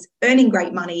things, earning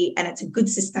great money, and it's a good,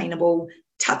 sustainable,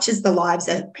 touches the lives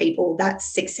of people.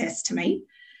 That's success to me.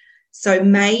 So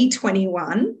May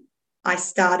 21, I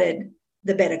started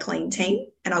the Better Clean team,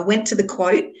 and I went to the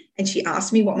quote and she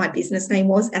asked me what my business name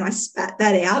was, and I spat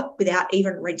that out without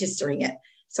even registering it.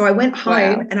 So I went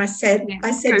home and I said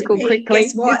Google to Pete, quickly,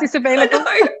 guess what? Is this available?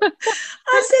 I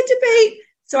said to Pete,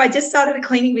 so I just started a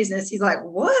cleaning business. He's like,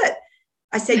 what?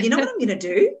 I said, you know what I'm going to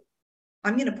do?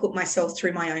 I'm going to put myself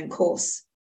through my own course,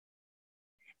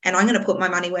 and I'm going to put my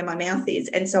money where my mouth is.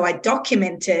 And so I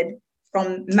documented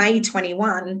from May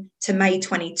 21 to May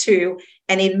 22.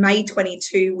 And in May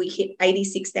 22, we hit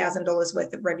 $86,000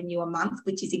 worth of revenue a month,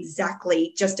 which is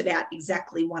just about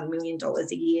exactly $1 million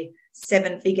a year,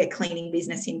 7-figure cleaning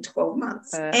business in 12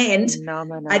 months. And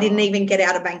I didn't even get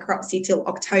out of bankruptcy till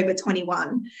October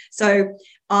 21. So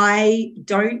I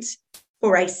don't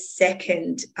for a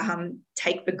second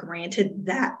take for granted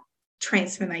that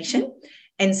transformation.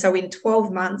 And so in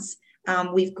 12 months,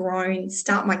 we've grown,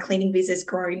 Start My Cleaning business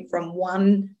grown from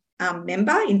one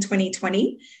member in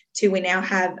 2020 to we now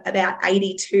have about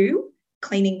 82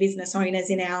 cleaning business owners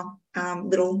in our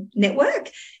little network.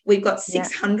 We've got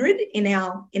 600 in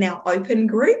our open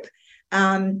group.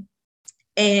 And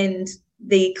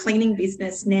the cleaning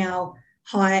business now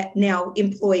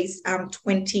employs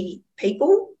 20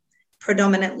 people,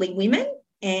 predominantly women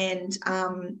and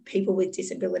people with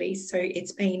disabilities. So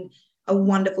it's been a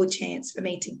wonderful chance for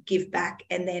me to give back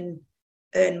and then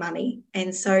earn money.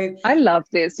 And so I love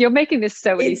this. You're making this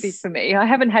so easy for me. I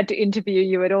haven't had to interview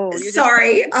you at all. I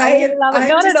love it. I'm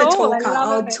Not just at a all. talker.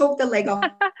 I'll talk the leg off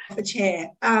a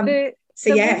chair.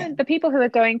 The people who are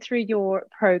going through your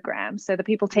program, so the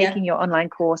people taking your online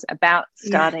course about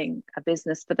starting a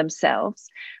business for themselves,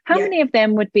 how many of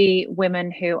them would be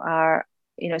women who are,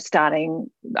 starting,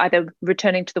 either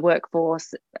returning to the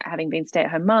workforce, having been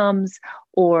stay-at-home mums,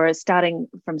 or starting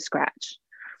from scratch?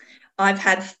 I've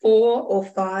had 4 or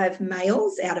 5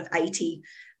 males out of 80.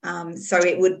 So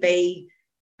it would be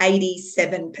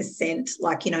 87%,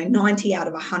 90 out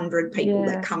of 100 people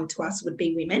that come to us would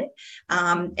be women.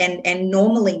 And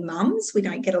normally mums, we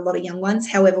don't get a lot of young ones.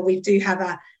 However, we do have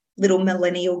a little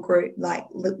millennial group,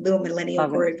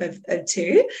 group of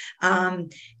 2.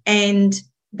 And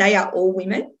they are all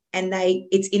women. And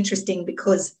it's interesting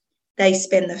because they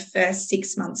spend the first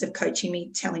 6 months of coaching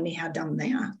me telling me how dumb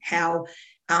they are, how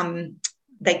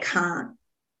they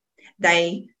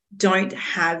don't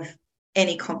have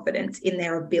any confidence in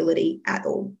their ability at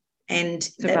all. And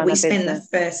that we spend the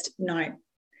first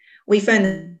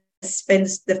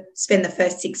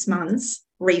 6 months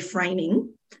reframing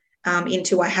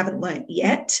into I haven't learnt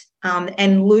yet.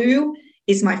 And Lou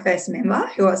is my first member,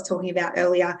 who I was talking about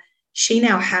earlier. She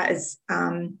now has,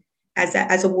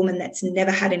 as a woman that's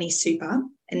never had any super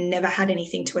and never had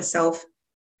anything to herself,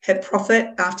 her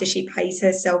profit after she pays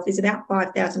herself is about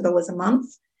 $5,000 a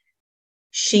month.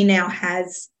 She now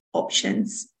has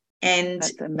options, and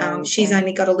she's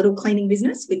only got a little cleaning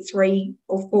business with 3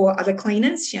 or 4 other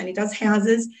cleaners. She only does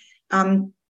houses.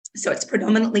 So it's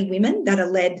predominantly women that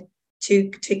are led to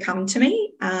come to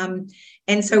me.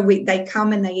 And so they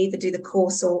come and they either do the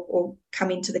course or come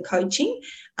into the coaching.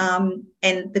 And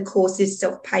the course is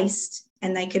self-paced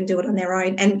and they can do it on their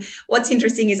own. And what's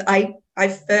interesting is I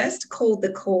first called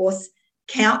the course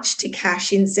Couch to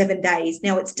Cash in 7 days.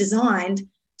 Now it's designed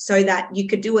so that you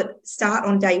could start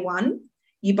on day 1,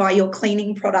 you buy your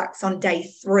cleaning products on day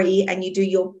 3, and you do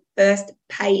your first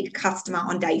paid customer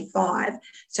on day 5.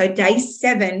 So day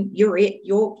 7, you're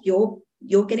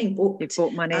getting booked. You've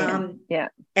brought money in.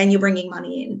 And you're bringing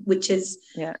money in, which is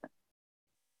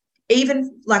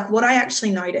even what I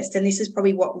actually noticed, and this is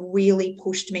probably what really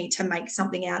pushed me to make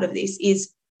something out of this,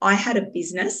 is I had a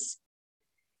business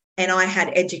and I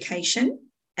had education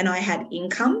and I had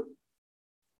income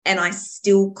and I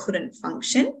still couldn't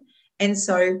function. And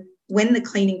so when the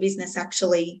cleaning business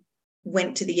actually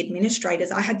went to the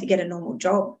administrators, I had to get a normal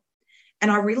job.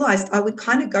 And I realized I would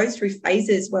kind of go through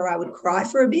phases where I would cry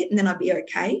for a bit and then I'd be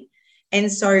okay.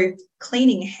 And so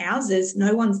cleaning houses,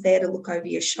 no one's there to look over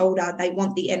your shoulder. They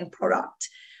want the end product.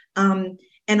 And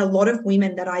a lot of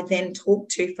women that I then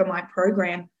talked to for my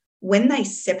program, when they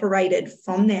separated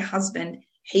from their husband,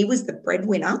 he was the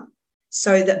breadwinner.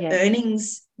 So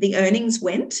the earnings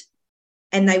went,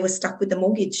 and they were stuck with the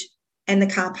mortgage and the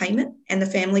car payment and the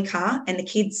family car and the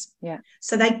kids. Yeah.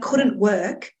 So they couldn't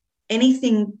work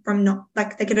anything from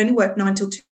they could only work 9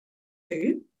 till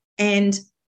 2. And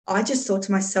I just thought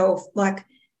to myself,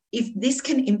 if this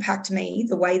can impact me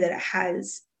the way that it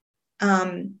has,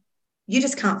 you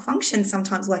just can't function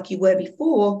sometimes like you were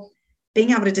before.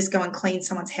 Being able to just go and clean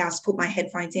someone's house, put my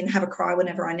headphones in, have a cry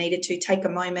whenever I needed to, take a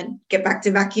moment, get back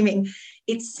to vacuuming.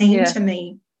 It seemed to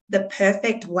me the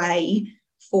perfect way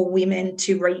for women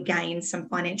to regain some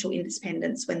financial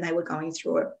independence when they were going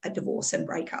through a divorce and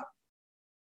breakup.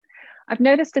 I've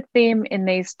noticed a theme in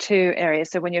these two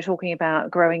areas. So when you're talking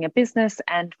about growing a business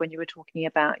and when you were talking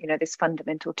about, this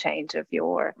fundamental change of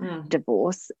your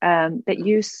divorce, that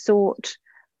you sought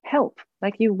help.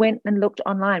 Like you went and looked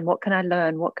online. What can I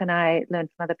learn? What can I learn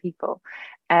from other people?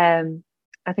 I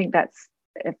think that's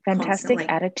a fantastic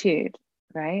attitude,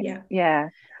 right? Yeah.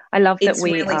 I love that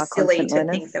we really are silly constant to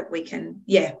learners. think that we can.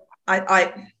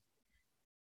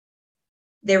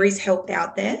 There is help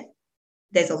out there.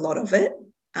 There's a lot of it.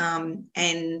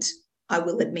 And I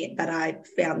will admit that I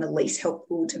found the least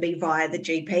helpful to be via the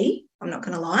GP. I'm not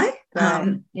going to lie.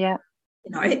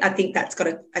 Right. I think that's got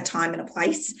a time and a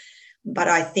place. But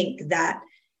I think that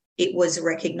it was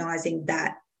recognizing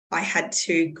that I had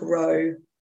to grow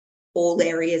all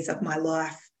areas of my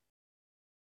life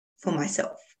for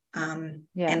myself and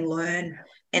learn.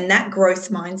 And that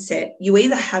growth mindset, you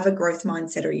either have a growth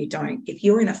mindset or you don't. If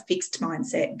you're in a fixed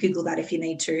mindset, Google that if you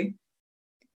need to.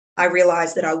 I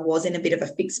realized that I was in a bit of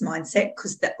a fixed mindset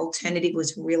because the alternative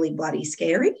was really bloody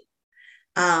scary.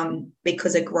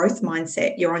 Because a growth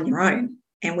mindset, you're on your own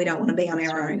and we don't want to be on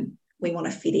our own. We want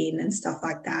to fit in and stuff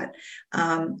like that.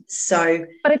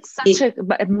 But it's such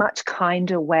a much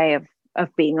kinder way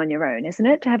of being on your own, isn't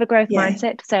it? To have a growth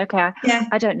mindset, to say, okay,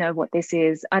 I don't know what this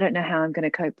is. I don't know how I'm going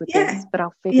to cope with this, but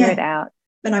I'll figure it out.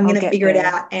 But I'm going to figure it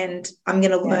out and I'm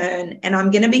going to learn and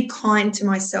I'm going to be kind to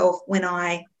myself when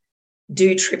I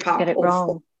do trip up. Get it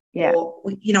wrong. Or,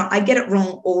 I get it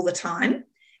wrong all the time.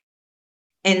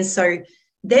 And so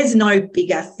there's no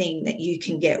bigger thing that you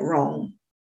can get wrong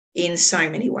in so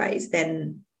many ways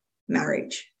than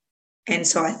marriage. And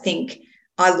so I think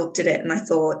I looked at it and I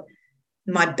thought,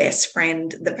 my best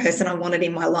friend, the person I wanted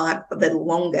in my life for the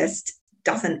longest,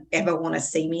 doesn't ever want to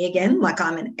see me again. Like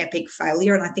I'm an epic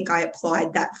failure. And I think I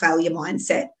applied that failure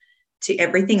mindset to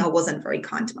everything. I wasn't very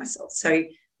kind to myself. So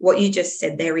what you just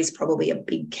said there is probably a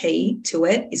big key to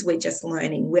it, is we're just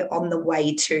learning. We're on the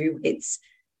way to, it's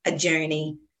a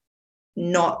journey,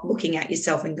 not looking at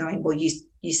yourself and going, well,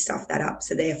 you stuffed that up,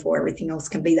 so therefore everything else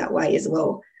can be that way as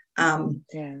well.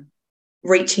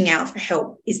 Reaching out for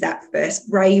help is that first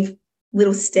brave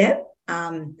little step,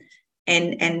 and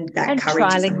that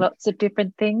courage. Trialing lots of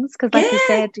different things, because like you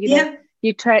said,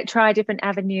 you try different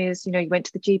avenues. You went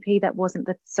to the GP. That wasn't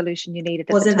the solution you needed.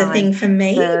 Wasn't the thing for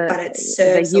me, but it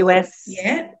serves the US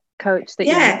coach that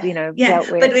you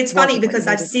dealt with. But it's funny because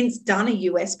I've since done a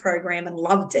US program and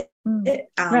loved it.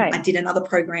 I did another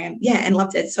program, and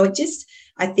loved it. So it just,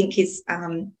 I think, is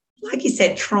like you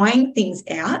said, trying things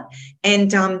out.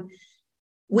 And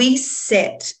we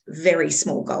set very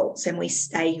small goals and we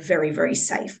stay very, very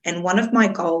safe. And one of my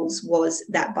goals was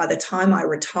that by the time I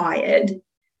retired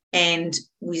and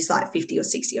was like 50 or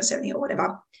 60 or 70 or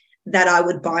whatever, that I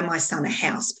would buy my son a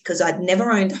house, because I'd never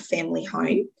owned a family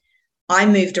home. I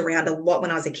moved around a lot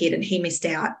when I was a kid and he missed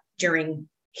out during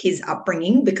his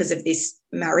upbringing because of this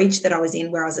marriage that I was in,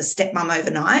 where I was a stepmom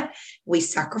overnight. We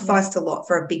sacrificed a lot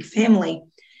for a big family.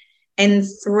 And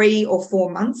 3 or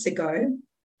 4 months ago,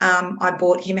 I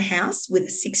bought him a house with a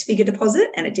 6-figure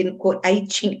deposit and it didn't put a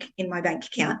chink in my bank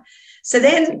account. So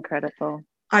then that's incredible.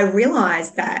 I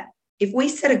realized that if we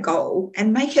set a goal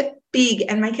and make it big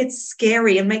and make it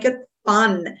scary and make it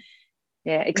fun,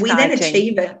 exciting, we then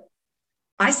achieve it.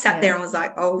 I sat there and was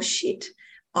like, oh, shit.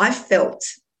 I felt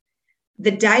the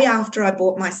day after I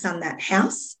bought my son that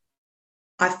house,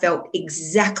 I felt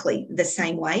exactly the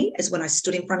same way as when I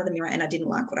stood in front of the mirror and I didn't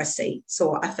like what I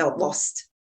saw. I felt lost.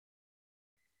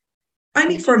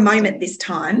 Only for a moment this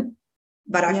time,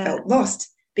 but I felt lost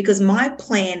because my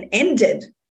plan ended.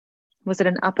 Was it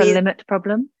an upper limit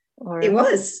problem? It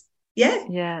was,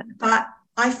 yeah. But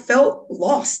I felt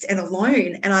lost and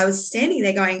alone, and I was standing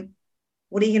there going,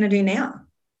 what are you going to do now?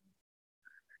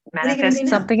 Manifest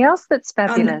something else that's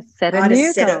fabulous. Set a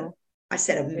new goal. I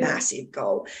set a massive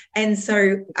goal. And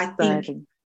so I think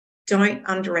don't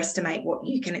underestimate what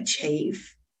you can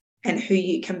achieve and who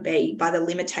you can be by the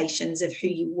limitations of who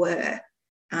you were.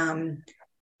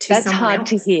 That's hard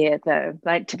to hear, though.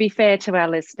 Like, to be fair to our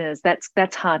listeners,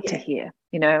 that's hard to hear.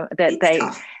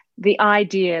 That the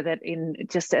idea that in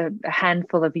just a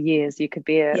handful of years you could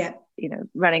be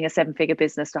running a 7-figure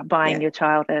business, buying your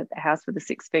child a house with a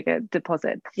 6-figure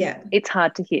deposit. It's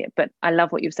hard to hear, but I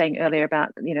love what you were saying earlier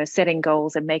about setting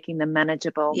goals and making them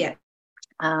manageable.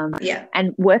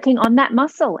 and working on that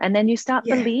muscle. And then you start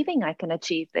believing I can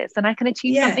achieve this, and I can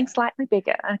achieve something slightly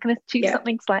bigger. I can achieve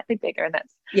something slightly bigger. And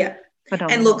that's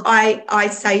phenomenal. And look, I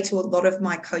say to a lot of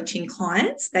my coaching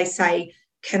clients, they say,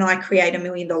 can I create $1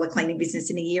 million cleaning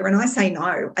business in a year? And I say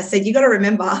no. I said, you got to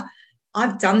remember,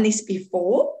 I've done this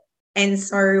before. And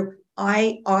so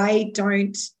I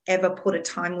don't ever put a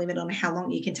time limit on how long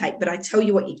you can take. But I tell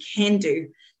you what you can do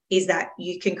is that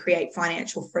you can create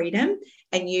financial freedom,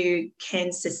 and you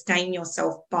can sustain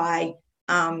yourself by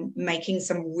making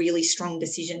some really strong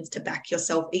decisions to back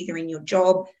yourself, either in your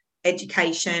job,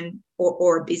 education,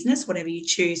 or a business, whatever you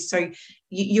choose. So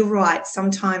you're right.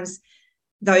 Sometimes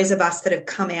those of us that have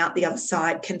come out the other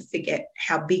side can forget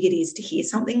how big it is to hear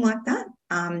something like that.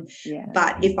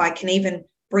 But if I can even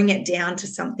bring it down to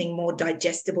something more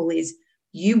digestible, is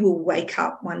you will wake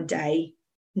up one day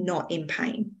not in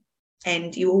pain,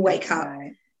 and you will wake up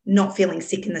not feeling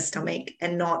sick in the stomach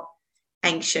and not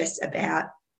anxious about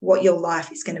what your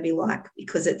life is going to be like,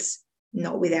 because it's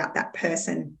not without that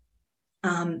person.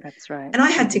 That's right. And I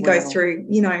had to go through,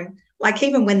 like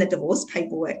even when the divorce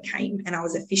paperwork came and I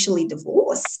was officially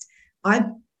divorced,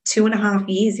 I'm 2.5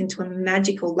 years into a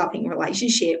magical, loving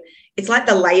relationship. It's like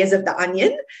the layers of the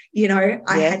onion,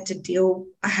 I had to deal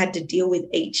with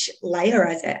each layer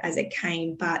as it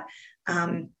came. But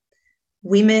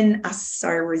women are so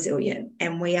resilient,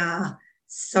 and we are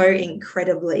so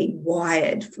incredibly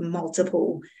wired for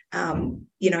multiple,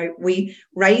 we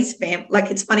raise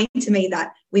like, it's funny to me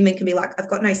that women can be like, I've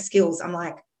got no skills. I'm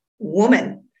like,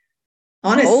 woman,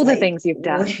 honestly, all the things you've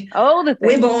done, all the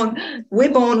things.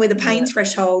 We're born with a pain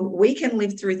threshold. We can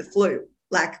live through the flu.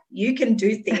 Like, you can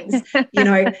do things,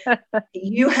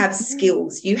 you have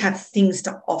skills, you have things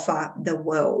to offer the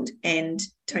world, and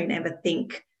don't ever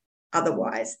think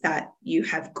otherwise, that you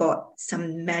have got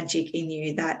some magic in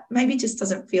you that maybe just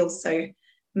doesn't feel so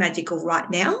magical right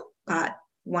now, but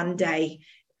one day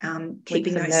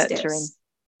keeping those steps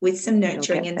with some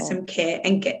nurturing and some care,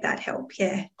 and get that help.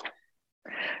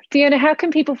 Fiona, how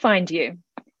can people find you?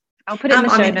 I'll put it in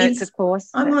the show notes, of course.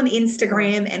 I'm on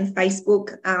Instagram and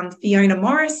Facebook, Fiona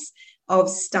Morris of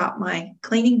Start My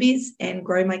Cleaning Biz and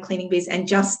Grow My Cleaning Biz. And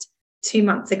just 2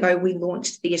 months ago, we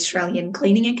launched the Australian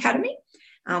Cleaning Academy,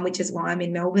 which is why I'm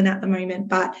in Melbourne at the moment.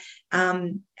 But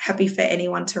happy for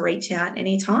anyone to reach out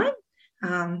anytime.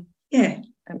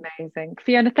 Amazing.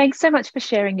 Fiona, thanks so much for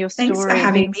sharing your story. Thanks for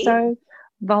having me. So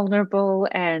vulnerable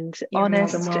and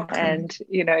honest, and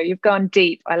you've gone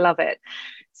deep. I love it.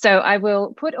 So I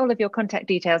will put all of your contact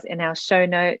details in our show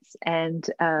notes, and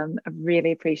I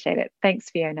really appreciate it. Thanks,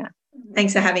 Fiona.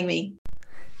 Thanks for having me.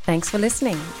 Thanks for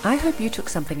listening. I hope you took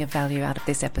something of value out of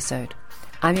this episode.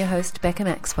 I'm your host, Becca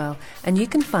Maxwell, and you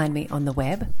can find me on the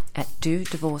web at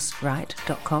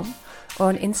dodivorceright.com or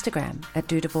on Instagram at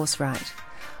dodivorceright.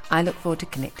 I look forward to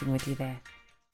connecting with you there.